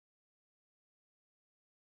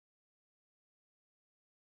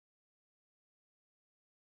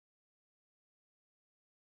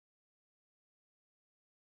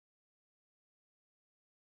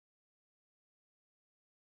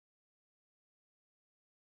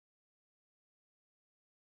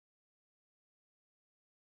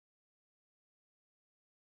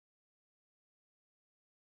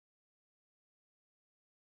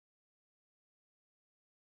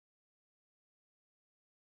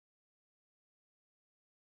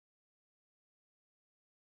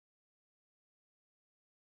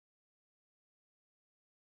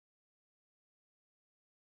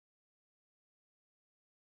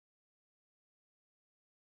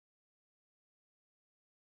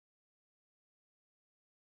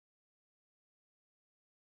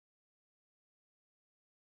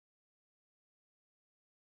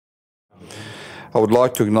I would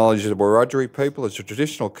like to acknowledge the Wiradjuri people as the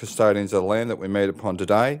traditional custodians of the land that we meet upon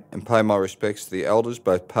today and pay my respects to the elders,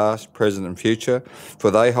 both past, present and future,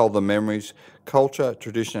 for they hold the memories, culture,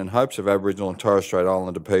 tradition and hopes of Aboriginal and Torres Strait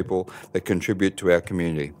Islander people that contribute to our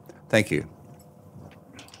community. Thank you.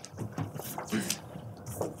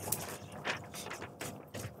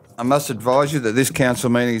 I must advise you that this council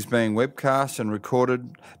meeting is being webcast and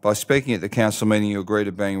recorded. By speaking at the council meeting, you agree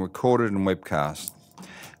to being recorded and webcast.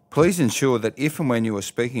 Please ensure that if and when you are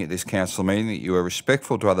speaking at this council meeting that you are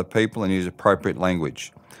respectful to other people and use appropriate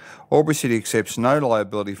language. Albury City accepts no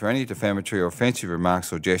liability for any defamatory or offensive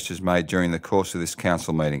remarks or gestures made during the course of this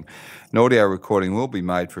council meeting. An audio recording will be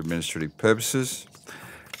made for administrative purposes.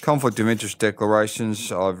 Conflict of interest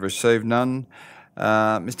declarations, I've received none.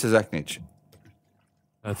 Mr Zachnich.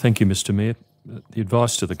 Thank you, Mr Mayor. The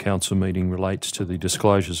advice to the council meeting relates to the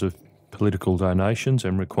disclosures of political donations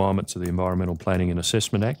and requirements of the Environmental Planning and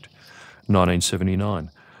Assessment Act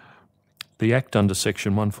 1979. The Act under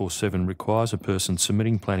Section 147 requires a person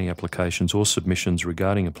submitting planning applications or submissions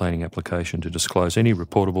regarding a planning application to disclose any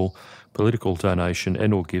reportable political donation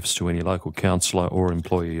and or gifts to any local councillor or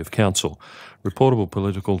employee of council. Reportable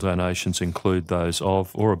political donations include those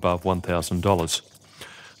of or above $1,000.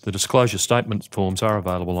 The disclosure statement forms are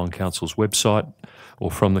available on Council's website or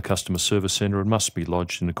from the Customer Service Centre and must be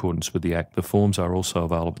lodged in accordance with the Act. The forms are also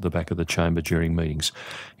available at the back of the chamber during meetings.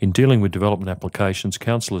 In dealing with development applications,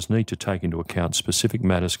 councillors need to take into account specific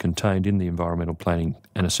matters contained in the Environmental Planning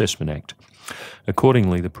and Assessment Act.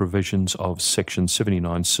 Accordingly, the provisions of Section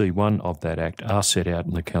 79C1 of that Act are set out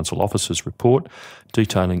in the Council Officer's report,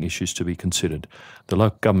 detailing issues to be considered. The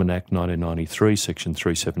Local Government Act 1993, Section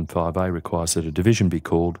 375A, requires that a division be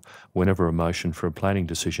called whenever a motion for a planning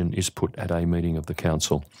decision is put at a meeting of the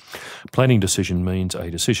Council. Planning decision means a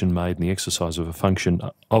decision made in the exercise of a function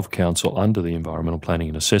of Council under the Environmental Planning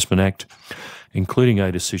and Assessment Act, including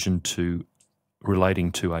a decision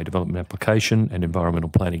relating to a development application, an environmental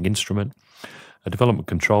planning instrument, a development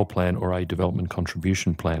control plan or a development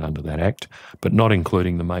contribution plan under that Act, but not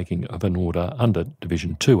including the making of an order under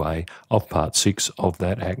Division 2A of Part 6 of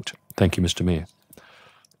that Act. Thank you, Mr Mayor.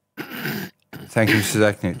 Thank you,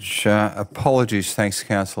 Mr Zachnich. Apologies, thanks,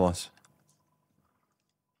 councillors.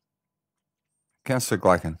 Councillor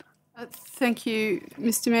Glacken. Thank you,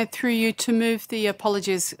 Mr Mayor. Through you to move the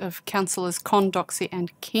apologies of Councillors Con, Doxey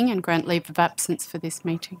and King and grant leave of absence for this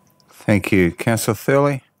meeting. Thank you. Councillor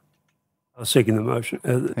Thurley. I'll second the motion.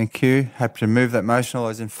 Thank you. Happy to move that motion. All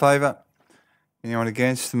those in favour? Anyone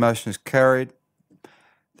against? The motion is carried.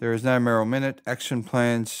 There is no mayoral minute. Action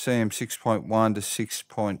plans CM 6.1 to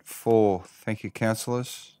 6.4. Thank you,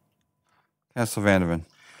 councillors. Councillor Vandervan.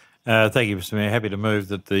 Thank you, Mr Mayor. Happy to move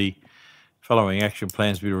that the following action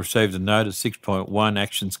plans be received and noted. 6.1,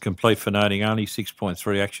 actions complete for noting only.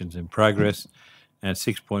 6.3, actions in progress. And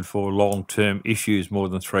 6.4, long-term issues more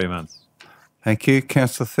than 3 months. Thank you.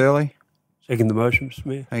 Councillor Thurley. Second the motion, Mr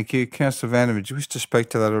Mayor. Thank you. Councillor Vandervan, do you wish to speak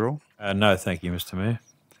to that at all? No, thank you, Mr Mayor.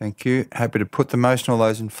 Thank you. Happy to put the motion. All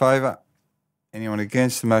those in favour? Anyone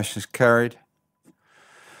against? The motion is carried.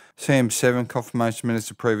 CM7, confirmation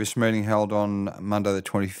minutes of previous meeting held on Monday the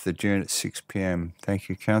 25th of June at 6 p.m. Thank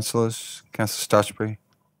you, councillors. Councillor Stutchbury.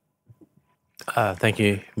 Thank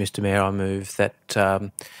you, Mr Mayor. I move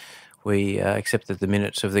that we accept that the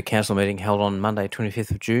minutes of the council meeting held on Monday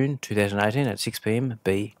 25th of June 2018 at 6 p.m.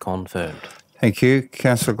 be confirmed. Thank you.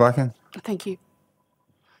 Councillor Glacken. Thank you.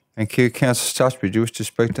 Thank you. Councillor Stutchbury, do you wish to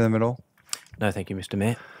speak to them at all? No, thank you, Mr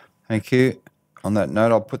Mayor. Thank you. On that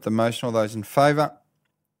note, I'll put the motion. All those in favour?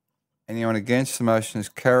 Anyone against? The motion is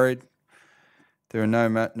carried. There are no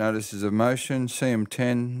notices of motion.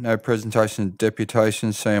 CM10, no presentation of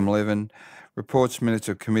deputations. CM11, reports, minutes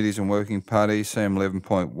of committees and working parties.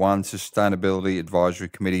 CM11.1, Sustainability Advisory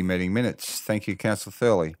Committee meeting minutes. Thank you, Councillor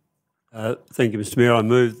Thurley. Thank you, Mr Mayor. I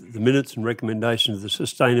move the minutes and recommendations of the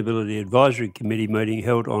Sustainability Advisory Committee meeting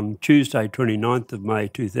held on Tuesday 29th of May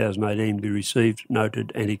 2018 be received,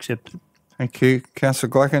 noted and accepted. Thank you.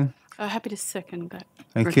 Councillor Glacken. Happy to second that.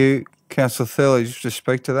 Thank you. Councillor Thurley, just to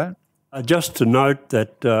speak to that? Just to note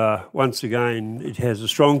that, once again, it has a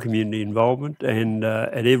strong community involvement and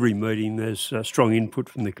at every meeting there's strong input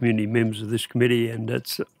from the community members of this committee, and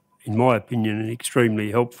that's, in my opinion, an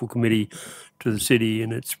extremely helpful committee to the city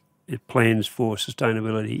and its plans for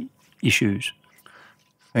sustainability issues.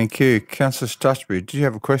 Thank you. Councillor Stutchbury, did you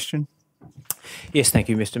have a question? Yes, thank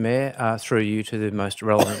you, Mr Mayor. Through you to the most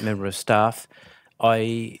relevant member of staff.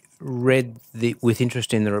 I read with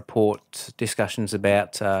interest in the report discussions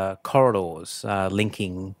about corridors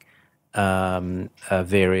linking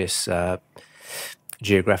various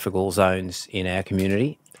geographical zones in our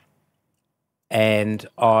community, and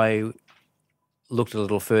I looked a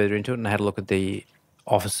little further into it and had a look at the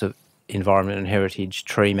Office of Environment and Heritage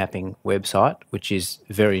tree mapping website, which is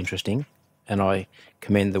very interesting, and I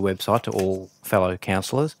commend the website to all fellow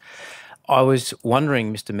councillors. I was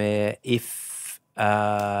wondering, Mr Mayor, if,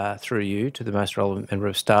 through you to the most relevant member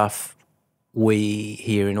of staff, we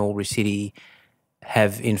here in Albury City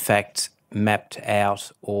have in fact mapped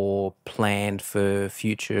out or planned for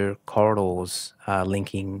future corridors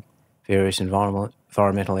linking various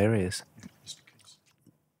environmental areas.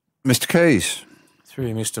 Mr Keys. Through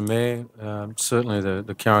you, Mr Mayor, certainly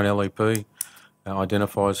the current LEP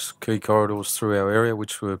identifies key corridors through our area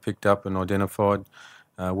which were picked up and identified,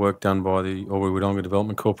 work done by the Albury-Wodonga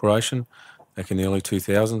Development Corporation back in the early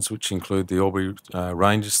 2000s, which include the Albury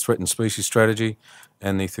Ranges Threatened Species Strategy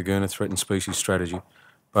and the Thurgoona Threatened Species Strategy.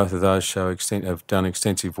 Both of those have done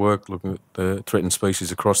extensive work looking at the threatened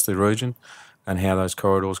species across the region and how those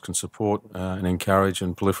corridors can support and encourage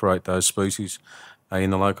and proliferate those species in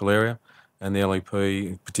the local area. And the LEP,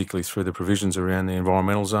 particularly through the provisions around the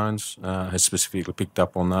environmental zones, has specifically picked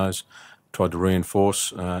up on those, tried to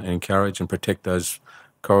reinforce, encourage and protect those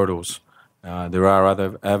corridors. There are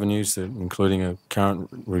other avenues, including a current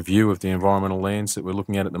review of the environmental lands that we're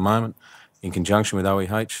looking at the moment in conjunction with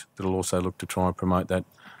OEH, that will also look to try and promote that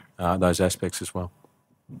those aspects as well.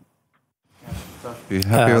 Are you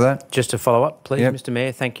happy with that? Just to follow up, please, Yep. Mr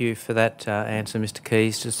Mayor. Thank you for that answer, Mr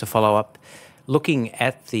Keys. Just to follow up, looking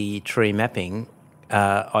at the tree mapping,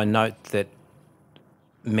 I note that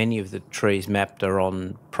many of the trees mapped are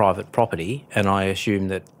on private property, and I assume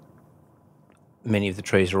that many of the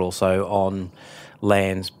trees are also on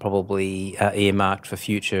lands probably earmarked for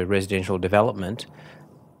future residential development.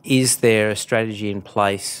 Is there a strategy in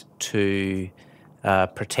place to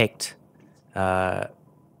protect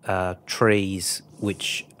trees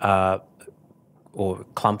which are, or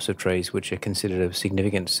clumps of trees which are considered of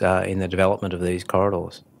significance in the development of these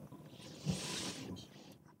corridors?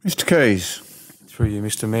 Mr Keys. Through you,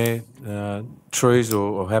 Mr Mayor, trees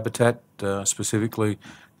or habitat specifically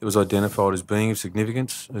that was identified as being of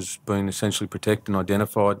significance has been essentially protected and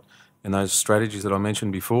identified in those strategies that I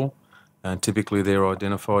mentioned before. And typically they're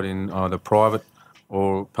identified in either private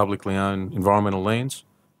or publicly owned environmental lands,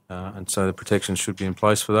 and so the protection should be in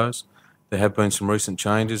place for those. There have been some recent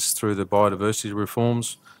changes through the biodiversity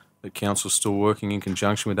reforms that Council's still working in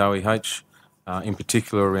conjunction with OEH, in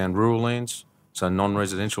particular around rural lands, so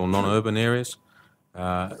non-residential, non-urban areas.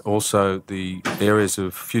 Also the areas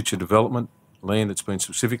of future development, land that's been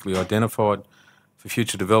specifically identified for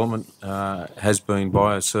future development has been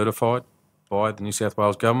biocertified by the New South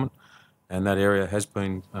Wales Government, and that area has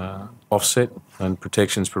been offset and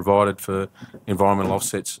protections provided for environmental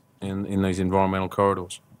offsets in these environmental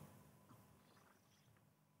corridors.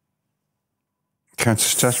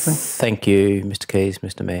 Councillor Stutchbury. Thank you, Mr Keys,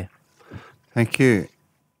 Mr Mayor. Thank you.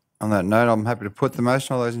 On that note, I'm happy to put the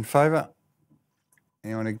motion. All those in favour?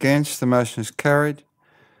 Anyone against? The motion is carried.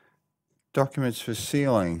 Documents for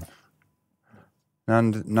sealing.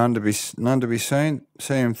 None to be seen.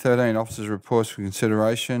 CM 13, officers' reports for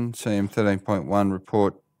consideration. CM 13.1,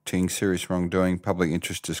 reporting serious wrongdoing, public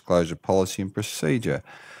interest disclosure policy and procedure.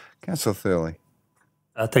 Councillor Thurley.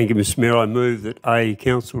 Thank you, Mr Mayor. I move that A,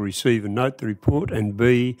 Council receive and note the report, and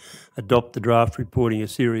B, adopt the draft reporting a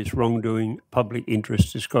serious wrongdoing, public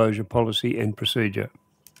interest disclosure policy and procedure.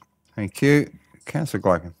 Thank you. Councillor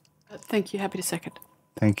Glycan. Thank you. Happy to second.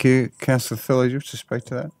 Thank you. Councillor Thurley, do you wish to speak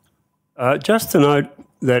to that? Just to note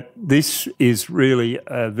that this is really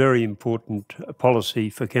a very important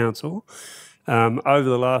policy for Council. Over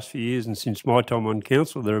the last few years and since my time on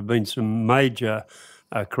Council, there have been some major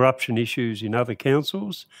corruption issues in other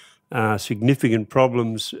councils. Significant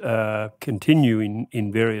problems continue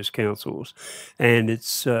in various councils, and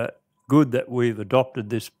it's good that we've adopted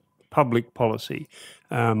this public policy.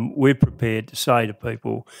 We're prepared to say to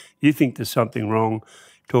people, you think there's something wrong,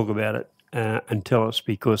 talk about it and tell us,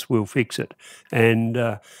 because we'll fix it. And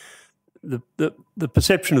the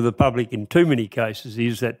perception of the public in too many cases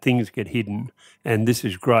is that things get hidden, and this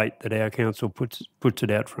is great that our council puts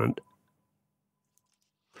it out front.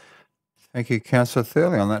 Thank you, Councillor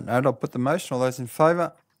Thurley. On that note, I'll put the motion. All those in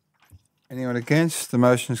favour? Anyone against? The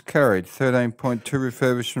motion is carried. 13.2,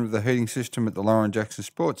 refurbishment of the heating system at the Lauren Jackson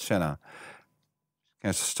Sports Centre.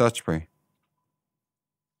 Councillor Stutchbury.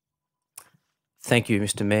 Thank you,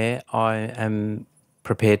 Mr Mayor. I am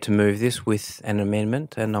prepared to move this with an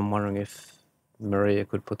amendment, and I'm wondering if Maria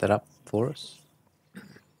could put that up for us.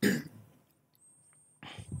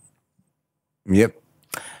 Yep.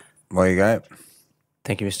 There you go.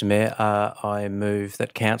 Thank you, Mr Mayor. I move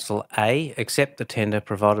that Council A accept the tender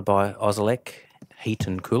provided by Ozilek Heat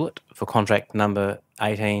and Cool It for contract number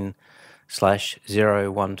 18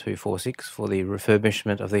 2020/01246 for the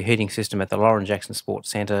refurbishment of the heating system at the Lauren Jackson Sports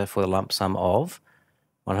Centre for the lump sum of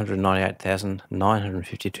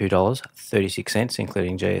 $198,952.36,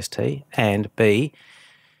 including GST, and B,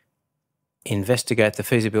 investigate the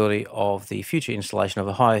feasibility of the future installation of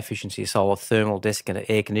a high-efficiency solar thermal desiccant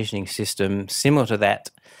air conditioning system similar to that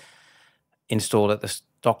installed at the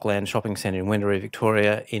Stockland Shopping Centre in Wendouree,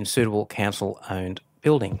 Victoria, in suitable council-owned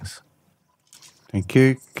buildings. Thank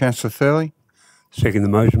you. Councillor Thurley. Second the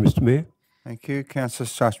motion, Mr Mayor. Thank you. Councillor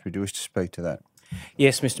Strachbury, do you wish to speak to that?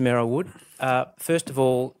 Yes, Mr Mayor, I would. First of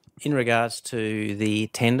all, in regards to the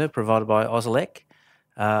tender provided by Auselec,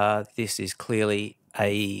 this is clearly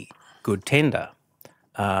a good tender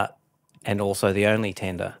and also the only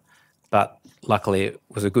tender, but luckily it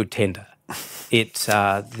was a good tender.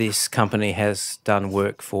 This company has done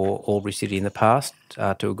work for Albury City in the past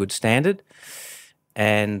to a good standard,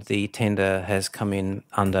 and the tender has come in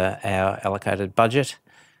under our allocated budget,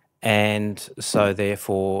 and so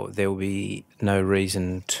therefore there will be no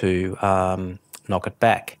reason to knock it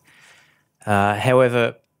back.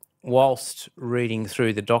 However, whilst reading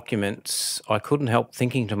through the documents, I couldn't help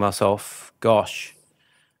thinking to myself, gosh,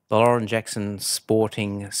 the Lauren Jackson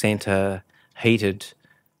Sporting Centre heated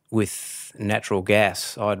with natural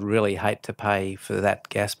gas, I'd really hate to pay for that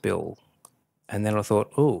gas bill. And then I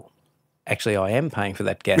thought, oh, actually I am paying for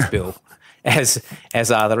that gas bill, as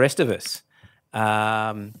are the rest of us.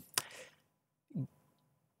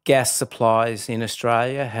 Gas supplies in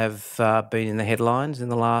Australia have been in the headlines in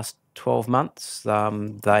the last 12 months.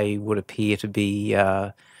 They would appear to be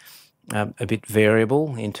a bit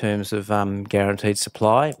variable in terms of guaranteed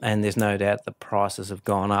supply, and there's no doubt the prices have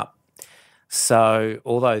gone up. So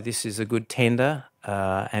although this is a good tender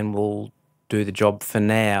and will do the job for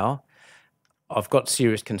now, I've got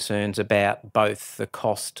serious concerns about both the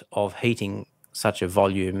cost of heating such a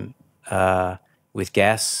volume with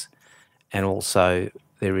gas, and also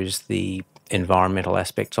there is the environmental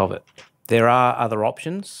aspects of it. There are other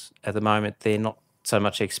options. At the moment, they're not so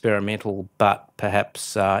much experimental, but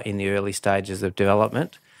perhaps in the early stages of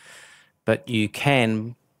development. But you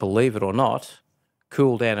can, believe it or not,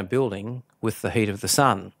 cool down a building with the heat of the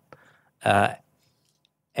sun.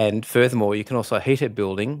 And furthermore, you can also heat a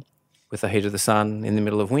building with the heat of the sun in the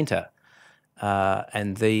middle of winter.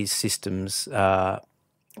 And these systems,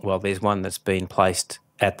 well, there's one that's been placed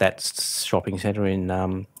at that shopping centre in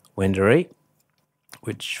Wendouree,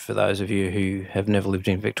 which for those of you who have never lived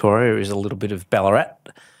in Victoria is a little bit of Ballarat.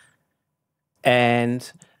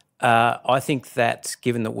 And I think that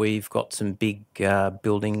given that we've got some big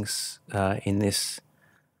buildings in this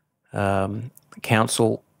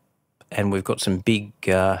council, and we've got some big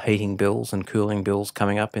heating bills and cooling bills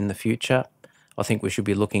coming up in the future, I think we should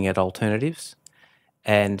be looking at alternatives.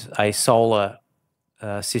 And a solar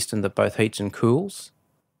system that both heats and cools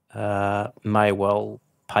may well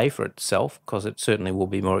pay for itself, because it certainly will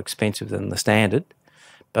be more expensive than the standard,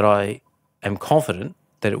 but I am confident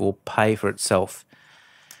that it will pay for itself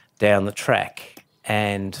down the track,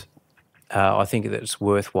 and I think that it's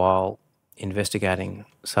worthwhile investigating.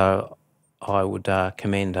 So I would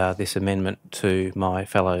commend this amendment to my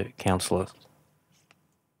fellow councillors.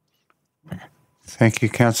 Thank you,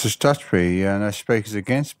 Councillor Strachbury. No speakers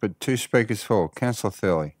against, but 2 speakers for. Councillor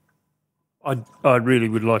Thurley. I really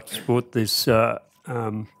would like to support this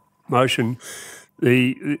motion.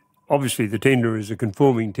 Obviously the tender is a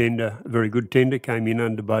conforming tender, a very good tender, came in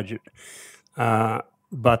under budget.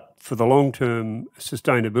 But for the long-term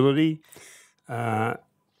sustainability,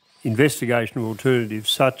 investigation of alternatives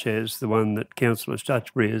such as the one that Councillor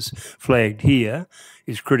Strachbury has flagged here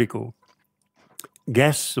is critical.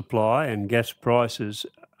 Gas supply and gas prices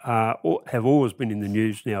have always been in the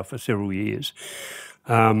news now for several years.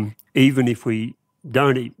 Even if we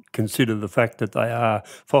don't consider the fact that they are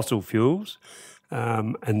fossil fuels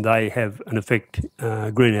and they have an effect,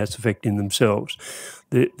 greenhouse effect in themselves.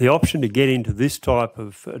 The option to get into this type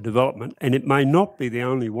of development, and it may not be the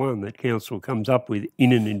only one that council comes up with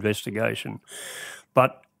in an investigation,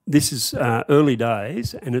 but this is early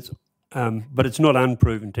days, and but it's not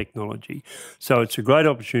unproven technology. So it's a great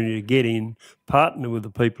opportunity to get in, partner with the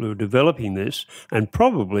people who are developing this, and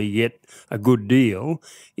probably get a good deal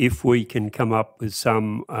if we can come up with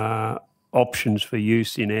some options for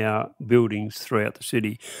use in our buildings throughout the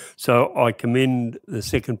city. So I commend the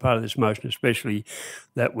second part of this motion, especially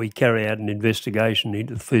that we carry out an investigation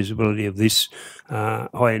into the feasibility of this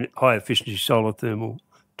high efficiency solar thermal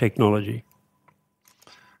technology.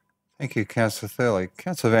 Thank you, Councillor Thurley.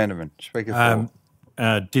 Councillor Vanderman, speaker for.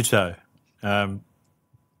 Ditto. And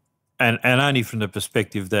only from the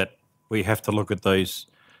perspective that we have to look at these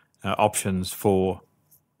options for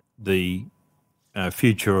the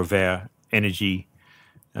future of our energy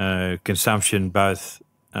consumption, both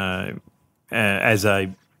as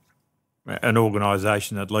an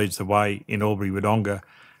organisation that leads the way in Albury-Wodonga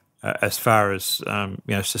as far as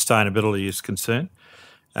sustainability is concerned,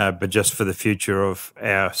 but just for the future of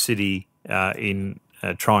our city in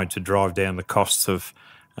trying to drive down the costs of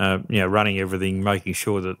running everything, making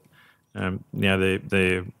sure that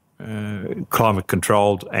they're climate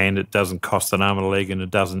controlled and it doesn't cost an arm and a leg and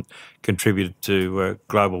it doesn't contribute to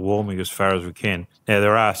global warming as far as we can. Now,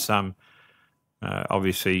 there are some,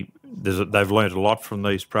 obviously, they've learned a lot from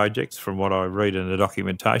these projects from what I read in the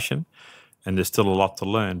documentation, and there's still a lot to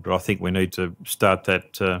learn, but I think we need to start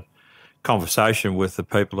that conversation with the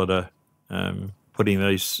people that are putting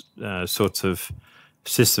these sorts of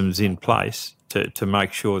systems in place to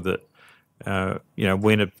make sure that,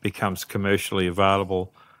 when it becomes commercially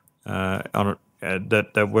available,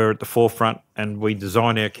 that we're at the forefront and we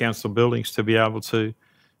design our council buildings to be able to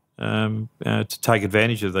take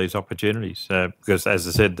advantage of these opportunities. Because, as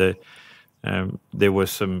I said, there were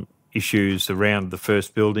some issues around the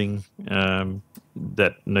first building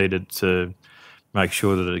that needed to make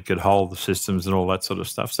sure that it could hold the systems and all that sort of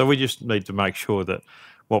stuff. So we just need to make sure that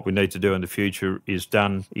what we need to do in the future is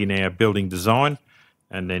done in our building design,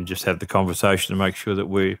 and then just have the conversation to make sure that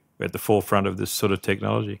we're at the forefront of this sort of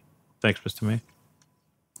technology. Thanks, Mr. Mayor.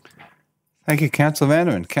 Thank you, Councillor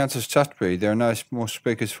Vanderman. Councillor Stutbury, there are no more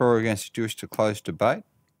speakers for or against. Do you wish to close debate?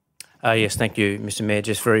 Yes, thank you, Mr. Mayor.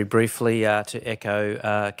 Just very briefly to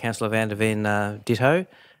echo Councillor Van der Ven ditto,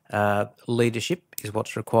 leadership is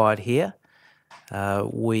what's required here.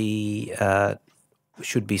 We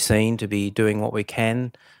should be seen to be doing what we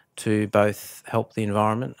can to both help the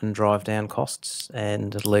environment and drive down costs,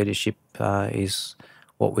 and leadership is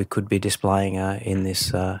what we could be displaying in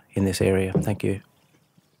this area. Thank you.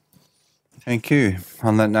 Thank you.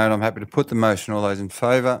 On that note, I'm happy to put the motion. All those in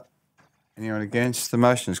favour? Anyone against? The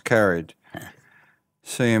motion is carried.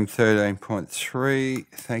 CM 13.3.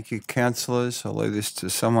 Thank you, councillors. I'll leave this to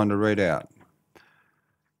someone to read out.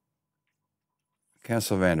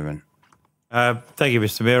 Councillor Vanderman. Thank you,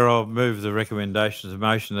 Mr. Mayor. I'll move the recommendations of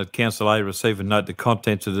motion that Council A receive and note the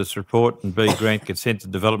contents of this report, and B, grant consent to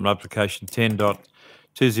development application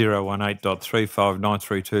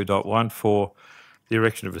 10.2018.35932.1 for the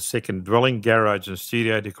erection of a second dwelling, garage and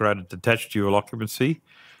studio decorated detached dual occupancy,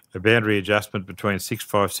 a boundary adjustment between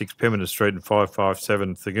 656 Pemmican Street and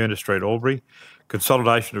 557 Thurgoona Street, Albury,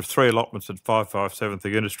 consolidation of 3 allotments at 557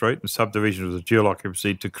 Thurgoona Street and subdivision of the dual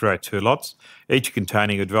occupancy to create 2 lots, each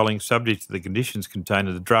containing a dwelling subject to the conditions contained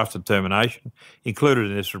in the draft determination included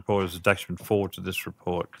in this report as attachment 4 to this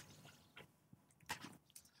report.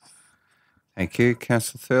 Thank you.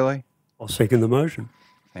 Councillor Thurley. I'll second the motion.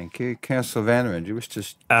 Thank you. Councillor Vanderman, do you wish to...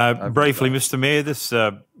 Briefly, Mr. Mayor, this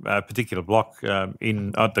particular block at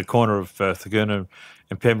the corner of Thurgoona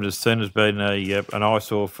and Pemberton has been an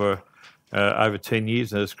eyesore for over 10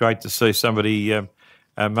 years, and it's great to see somebody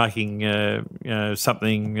making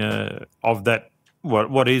something of that.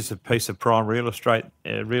 What is a piece of prime real estate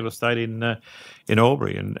in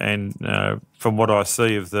Albury, and from what I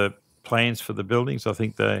see of the plans for the buildings, I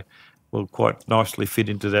think they will quite nicely fit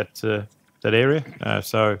into that area.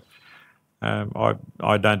 So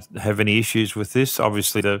I don't have any issues with this.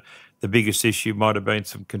 Obviously, the biggest issue might have been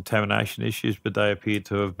some contamination issues, but they appear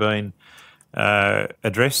to have been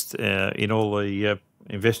addressed in all the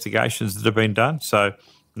investigations that have been done. So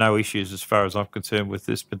no issues as far as I'm concerned with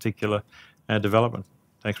this particular development.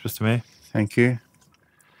 Thanks, Mr. Mayor. Thank you.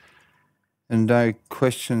 And no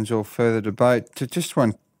questions or further debate. Just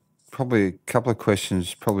probably a couple of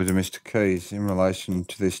questions, probably to Mr. Keys in relation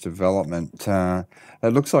to this development.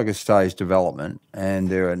 It looks like a staged development, and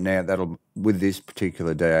there are now with this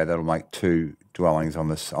particular DA that'll make 2 dwellings on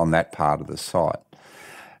that part of the site.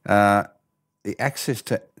 The access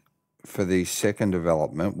for the second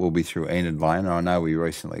development will be through Enid Lane. I know we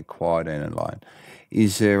recently acquired Enid Lane.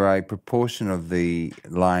 Is there a proportion of the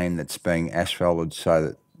lane that's being asphalted so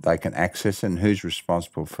that they can access it, and who's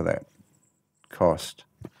responsible for that cost?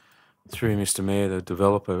 Through Mr. Mayor, the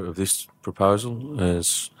developer of this proposal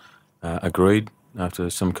has agreed, after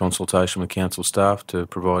some consultation with council staff, to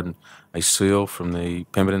provide a seal from the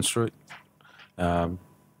Pemberton Street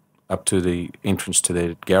up to the entrance to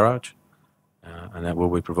their garage, and that will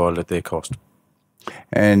be provided at their cost.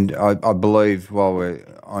 And I believe while we're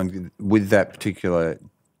on with that particular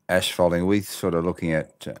asphalting, we're sort of looking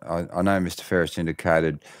at, I know Mr. Ferris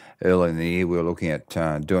indicated earlier in the year we were looking at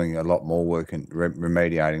doing a lot more work and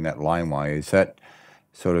remediating that laneway. Is that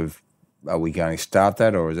sort of, are we going to start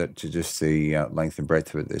that, or is that to just the length and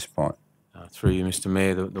breadth of it at this point? Through you, Mr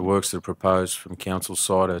Mayor, the works that are proposed from council's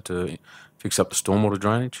side are to fix up the stormwater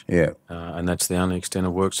drainage. Yeah. And that's the only extent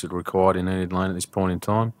of works that are required in Enid Lane at this point in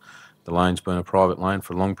time. The lane's been a private lane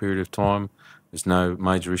for a long period of time. There's no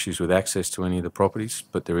major issues with access to any of the properties,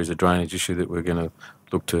 but there is a drainage issue that we're going to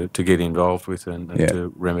look to get involved with and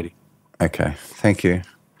to remedy. Okay, thank you.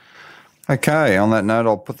 Okay, on that note,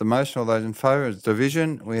 I'll put the motion. All those in favour of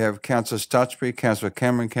division, we have Councillor Stutchbury, Councillor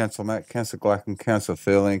Cameron, Councillor Mack, Councillor Glacken, Councillor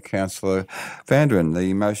Thurling, Councillor Vanderin.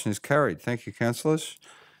 The motion is carried. Thank you, councillors.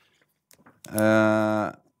 We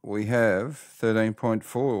have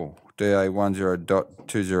 13.4, DA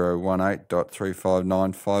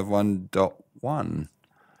 10.2018.3595.1.1.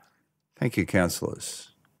 Thank you,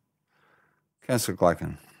 councillors. Councillor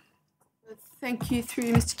Glacken. Thank you, through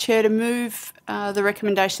you, Mr Chair, to move the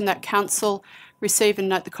recommendation that Council receive and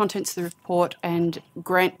note the contents of the report and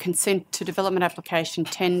grant consent to development application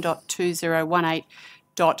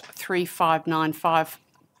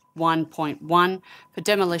 10.2018.3595.1.1 for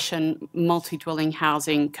demolition, multi-dwelling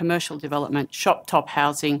housing, commercial development, shop top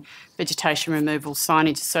housing, vegetation removal,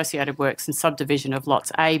 signage, associated works and subdivision of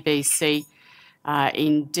lots A, B, C,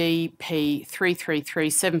 in DP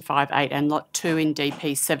 333758 and Lot 2 in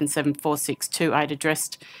DP 774628,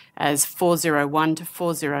 addressed as 401 to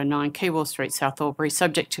 409 Keywell Street, South Albury,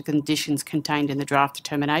 subject to conditions contained in the draft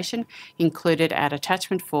determination included at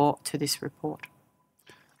attachment 4 to this report.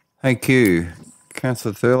 Thank you.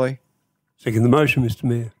 Councillor Thurley. Second the motion, Mr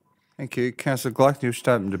Mayor. Thank you. Councillor Glacken, you'll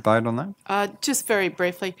start a debate on that? Just very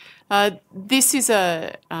briefly, this is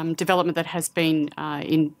a development that has been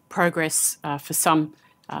in progress for some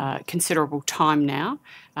considerable time now.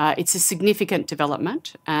 It's a significant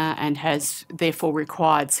development and has therefore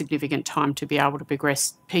required significant time to be able to be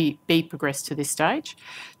progressed to this stage.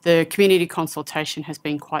 The community consultation has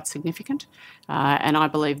been quite significant, and I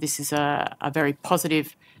believe this is a very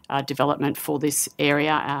positive development for this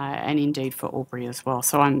area and indeed for Albury as well.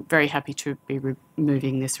 So I'm very happy to be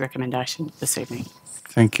removing this recommendation this evening.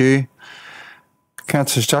 Thank you.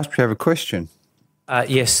 Councillor Stutchbury, you have a question?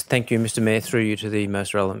 Yes, thank you, Mr Mayor. Through you to the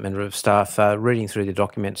most relevant member of staff. Reading through the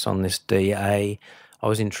documents on this DA, I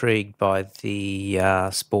was intrigued by the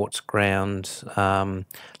sports ground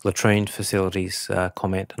latrine facilities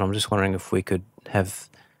comment, and I'm just wondering if we could have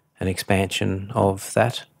an expansion of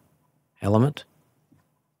that element.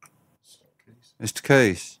 Mr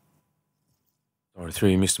Keys. Sorry, through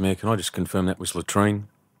you, Mr Mayor, can I just confirm that was latrine?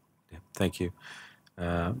 Yeah, thank you.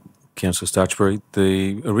 Councillor Stutchbury,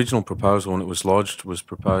 the original proposal when it was lodged was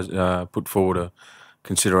put forward a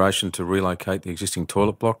consideration to relocate the existing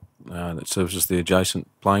toilet block that services the adjacent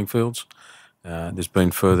playing fields. There's been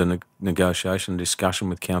further negotiation and discussion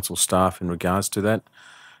with council staff in regards to that.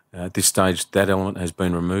 At this stage, that element has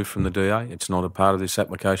been removed from the DA. It's not a part of this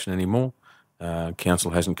application anymore.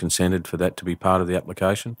 Council hasn't consented for that to be part of the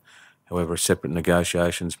application. However, separate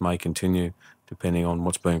negotiations may continue depending on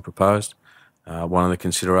what's being proposed. One of the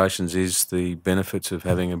considerations is the benefits of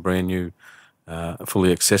having a brand new,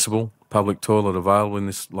 fully accessible public toilet available in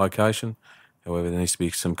this location. However, there needs to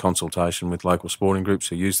be some consultation with local sporting groups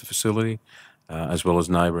who use the facility, as well as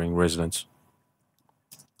neighbouring residents.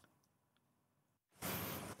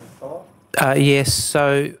 Yes,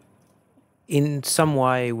 so in some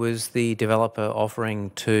way was the developer offering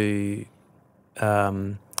to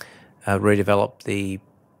redevelop the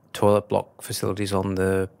toilet block facilities on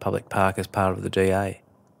the public park as part of the DA?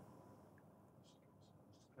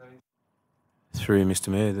 Through you, Mr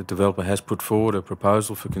Mayor, the developer has put forward a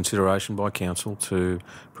proposal for consideration by council to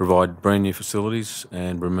provide brand new facilities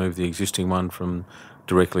and remove the existing one from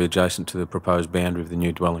directly adjacent to the proposed boundary of the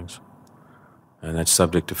new dwellings. And that's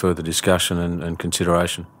subject to further discussion and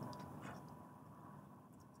consideration.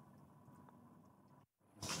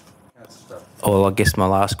 Well, I guess my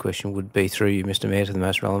last question would be through you, Mr Mayor, to the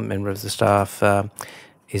most relevant member of the staff.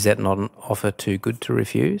 Is that not an offer too good to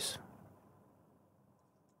refuse?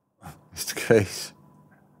 Mr Keys.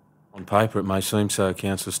 On paper, it may seem so,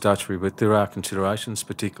 Councillor Stutchbury, but there are considerations,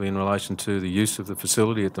 particularly in relation to the use of the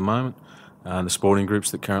facility at the moment, the sporting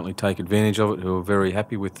groups that currently take advantage of it, who are very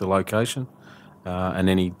happy with the location, and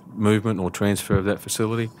any movement or transfer of that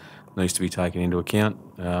facility needs to be taken into account,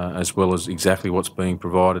 as well as exactly what's being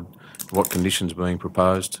provided, what conditions being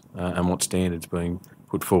proposed, and what standards being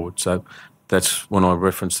put forward. So that's when I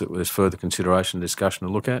referenced that there's further consideration and discussion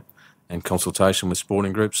to look at, and consultation with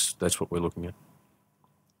sporting groups. That's what we're looking at.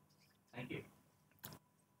 Thank you.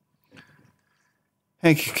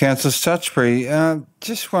 Thank you, Councillor Stutchbury.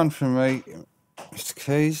 Just one from me, Mr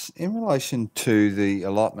Keys. In relation to the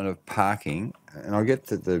allotment of parking, and I get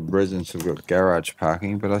that the residents have got garage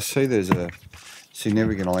parking, but I see there's a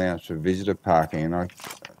significant allowance for visitor parking, and I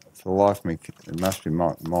for the life of me, it must be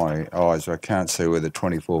my eyes. I can't see where the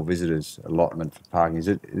 24 visitors allotment for parking is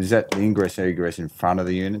that the ingress and egress in front of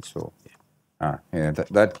the units, or? Yeah,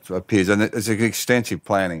 that appears, and it's an extensive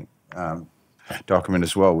planning document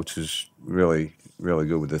as well, which is really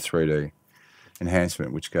good with the 3D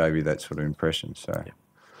enhancement, which gave you that sort of impression. So,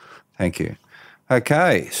 thank you.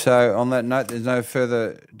 Okay, so on that note, there's no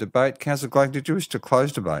further debate. Councillor Gleeson, did you wish to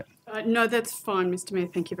close debate? No, that's fine, Mr Mayor.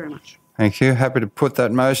 Thank you very much. Thank you. Happy to put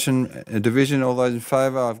that motion. Division, all those in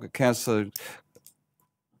favour? I've got Councillor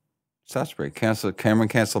Stutchbury, Councillor Cameron,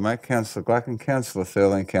 Councillor Mack, Councillor Gluckin, Councillor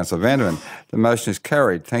Thurley and Councillor Vanderman. The motion is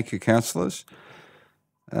carried. Thank you, councillors.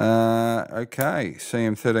 Okay,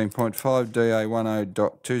 CM 13.5, DA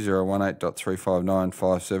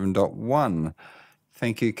 10.2018.35957.1.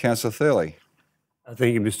 Thank you, Councillor Thurley.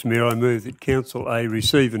 Thank you, Mr Mayor. I move that Council A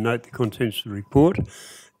receive and note the contents of the report,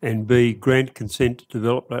 and B grant consent to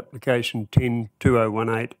develop application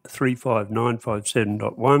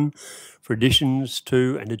 10.2018.35957.1 for additions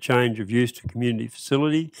to and a change of use to community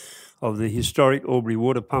facility of the historic Albury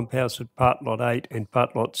Water Pump House at Part Lot 8 and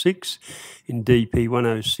Part Lot 6 in DP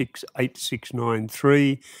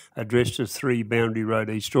 1068693, addressed as 3 Boundary Road,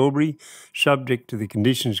 East Albury, subject to the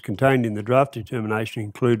conditions contained in the draft determination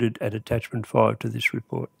included at attachment 5 to this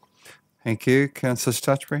report. Thank you. Councillor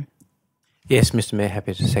Stutchbury. Yes, Mr Mayor,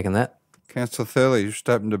 happy to second that. Councillor Thurley, just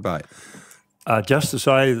open debate. Just to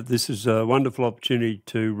say that this is a wonderful opportunity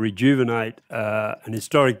to rejuvenate an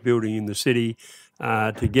historic building in the city,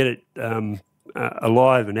 to get it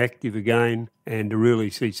alive and active again, and to really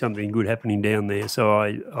see something good happening down there. So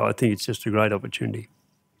I think it's just a great opportunity.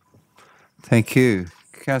 Thank you.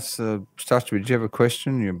 Councillor Stutchbury, did you have a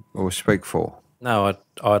question or speak for? No,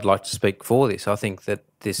 I'd like to speak for this. I think that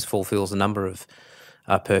this fulfils a number of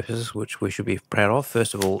purposes which we should be proud of.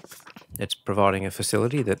 First of all, it's providing a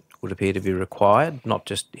facility that would appear to be required, not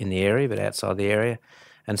just in the area but outside the area.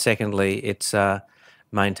 And secondly, it's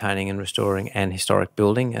maintaining and restoring an historic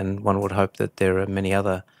building, and one would hope that there are many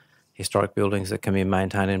other historic buildings that can be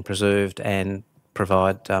maintained and preserved and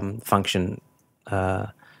provide function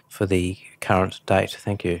for the current date.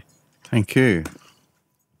 Thank you. Thank you.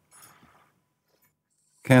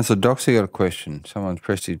 Councillor Doxey got a question. Someone's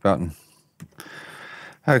pressed his button.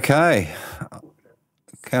 Okay.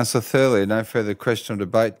 Councillor Thurley, no further question or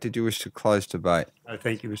debate. Did you wish to close debate?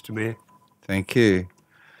 Thank you, Mr Mayor. Thank you.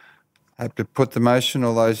 Happy to put the motion.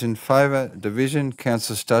 All those in favour. Division,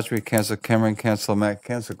 Councillor Stutchbury, Councillor Cameron, Councillor Mack,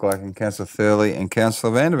 Councillor Gluckin, Councillor Thurley and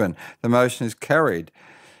Councillor Vanderman. The motion is carried.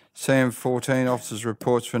 CM 14, Officers'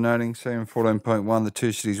 Reports for noting. CM 14.1, the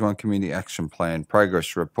Two Cities One Community Action Plan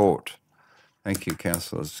Progress Report. Thank you,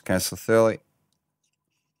 councillors. Councillor Thurley.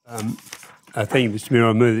 Thank you, Mr Mayor.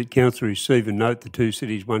 I move that Council receive and note the Two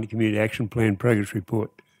Cities One Community Action Plan Progress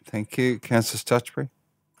Report. Thank you. Councillor Stutchbury.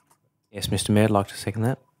 Yes, Mr Mayor, I'd like to second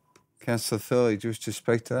that. Councillor Thurley, do you wish to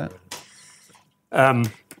speak to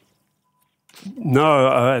that?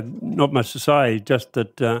 No, not much to say, just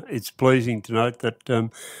that it's pleasing to note that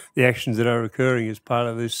the actions that are occurring as part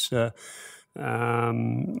of this joint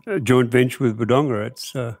venture with Wodonga,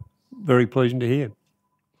 it's very pleasing to hear.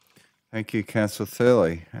 Thank you, Councillor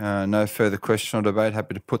Thurley. No further question or debate.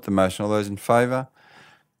 Happy to put the motion. All those in favour?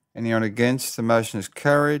 Anyone against? The motion is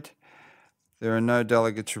carried. There are no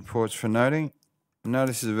delegates' reports for noting.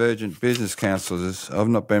 Notices of urgent business, councillors. I've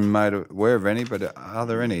not been made aware of any, but are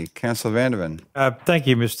there any? Councillor Vanderman. Thank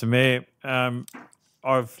you, Mr Mayor.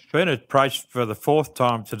 I've been approached for the 4th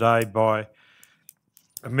time today by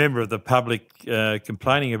a member of the public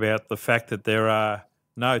complaining about the fact that there are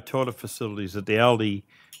no toilet facilities at the Aldi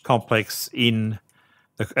complex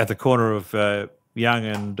at the corner of Young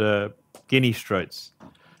and Guinea Streets.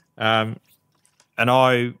 And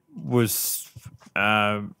I was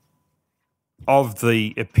of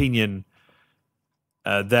the opinion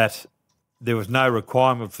that there was no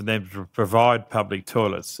requirement for them to provide public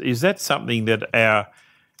toilets. Is that something that our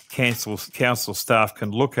council staff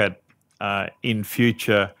can look at in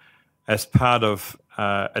future as part of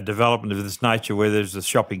a development of this nature where there's a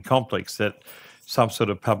shopping complex, that some sort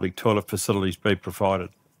of public toilet facilities be provided?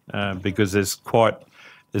 Because there's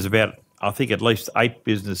about, I think, at least 8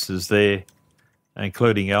 businesses there,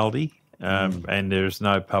 including Aldi, and there's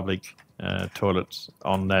no public toilets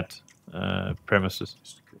on that premises.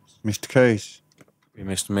 Mr Keys. Yeah,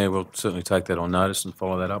 Mr Mayor, we'll certainly take that on notice and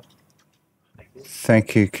follow that up.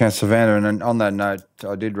 Thank you, Councillor Vanderman. And on that note,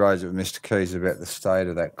 I did raise it with Mr Keys about the state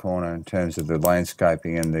of that corner in terms of the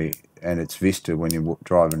landscaping and its vista. When you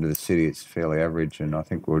drive into the city, it's fairly average, and I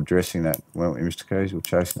think we're addressing that, weren't we, Mr Keys? We're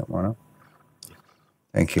chasing that one up.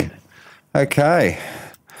 Thank you. Okay.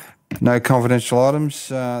 No confidential items.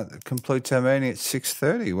 That completes our meeting at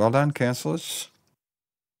 6:30. Well done, councillors.